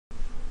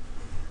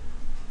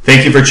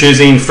Thank you for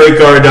choosing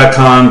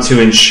FreightGuard.com to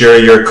insure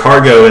your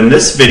cargo. In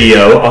this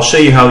video, I'll show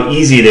you how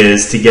easy it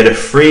is to get a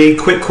free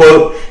quick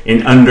quote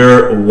in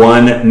under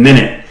 1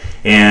 minute.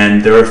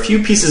 And there are a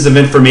few pieces of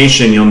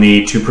information you'll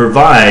need to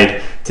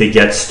provide to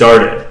get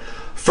started.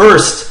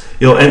 First,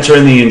 you'll enter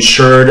in the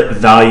insured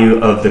value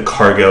of the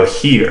cargo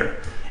here.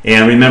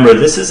 And remember,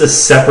 this is a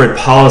separate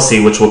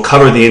policy which will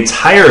cover the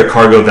entire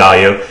cargo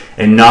value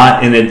and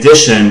not in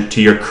addition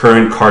to your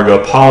current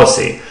cargo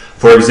policy.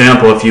 For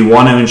example, if you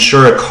want to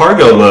insure a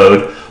cargo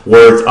load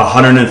worth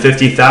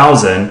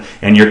 $150,000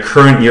 and your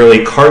current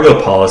yearly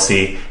cargo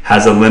policy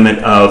has a limit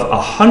of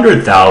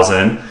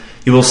 $100,000,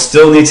 you will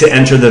still need to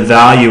enter the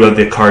value of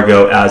the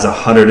cargo as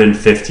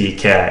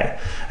 $150K.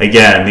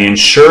 Again, the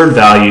insured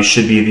value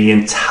should be the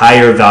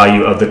entire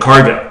value of the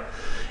cargo.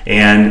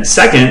 And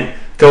second,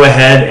 go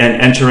ahead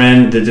and enter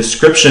in the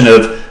description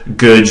of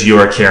goods you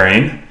are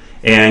carrying.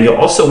 And you'll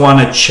also want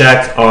to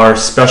check our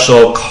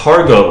special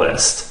cargo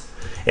list,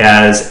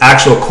 as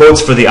actual quotes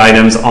for the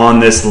items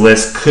on this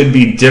list could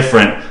be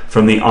different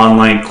from the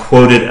online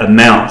quoted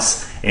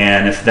amounts.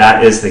 And if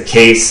that is the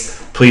case,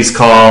 please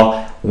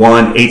call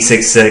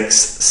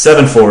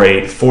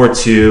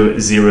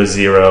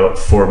 1-866-748-4200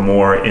 for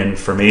more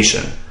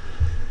information.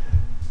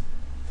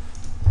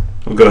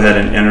 We'll go ahead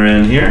and enter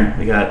in here.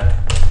 We got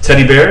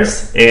teddy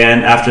bears,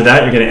 and after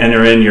that you're going to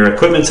enter in your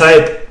equipment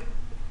type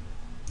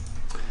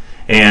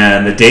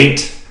and the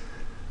date,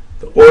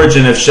 the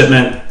origin of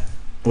shipment,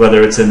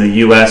 whether it's in the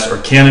US or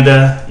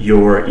Canada,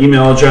 your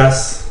email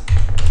address,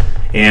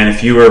 and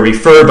if you were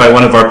referred by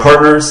one of our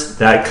partners,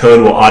 that code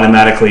will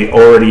automatically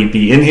already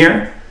be in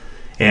here,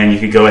 and you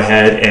could go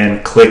ahead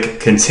and click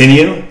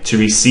continue to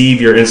receive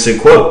your instant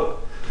quote.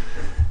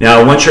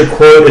 Now, once your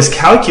quote is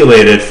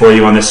calculated for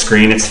you on the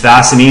screen, it's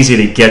fast and easy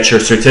to get your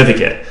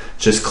certificate.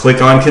 Just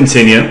click on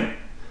continue,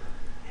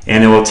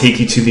 and it will take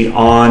you to the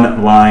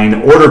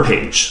online order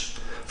page.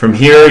 From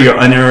here, you'll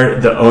enter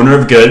the owner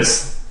of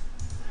goods,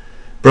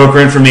 broker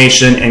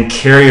information, and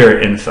carrier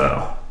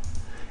info.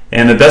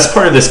 And the best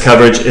part of this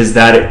coverage is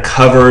that it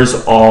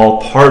covers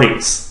all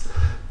parties.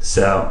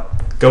 So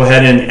go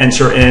ahead and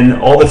enter in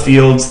all the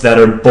fields that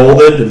are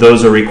bolded,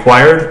 those are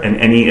required, and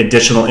any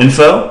additional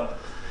info.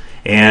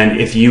 And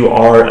if you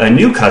are a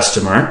new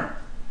customer,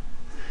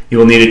 you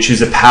will need to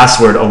choose a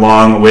password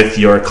along with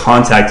your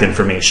contact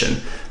information.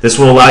 This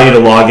will allow you to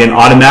log in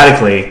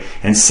automatically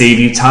and save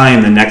you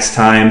time the next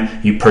time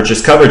you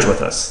purchase coverage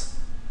with us.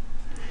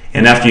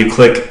 And after you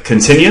click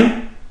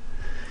continue,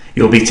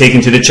 you'll be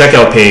taken to the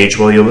checkout page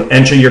where you'll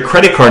enter your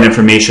credit card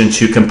information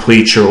to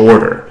complete your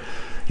order.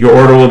 Your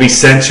order will be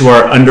sent to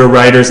our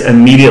underwriters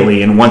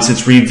immediately, and once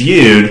it's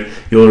reviewed,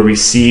 you'll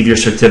receive your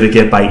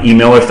certificate by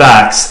email or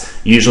fax,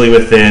 usually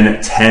within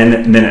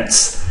 10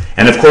 minutes.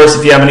 And of course,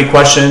 if you have any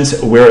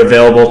questions, we're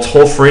available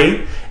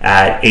toll-free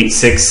at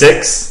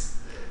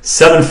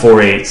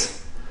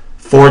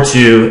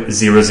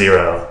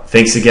 866-748-4200.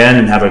 Thanks again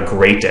and have a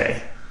great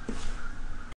day.